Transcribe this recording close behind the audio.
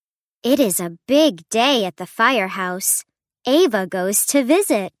It is a big day at the firehouse. Ava goes to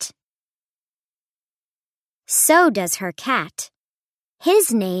visit. So does her cat.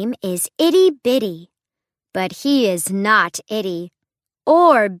 His name is Itty Bitty, but he is not itty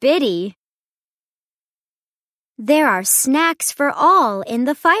or bitty. There are snacks for all in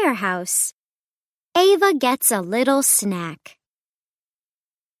the firehouse. Ava gets a little snack.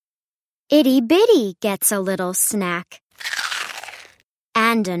 Itty Bitty gets a little snack.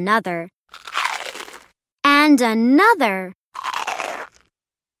 And another. And another.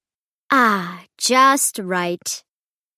 Ah, just right.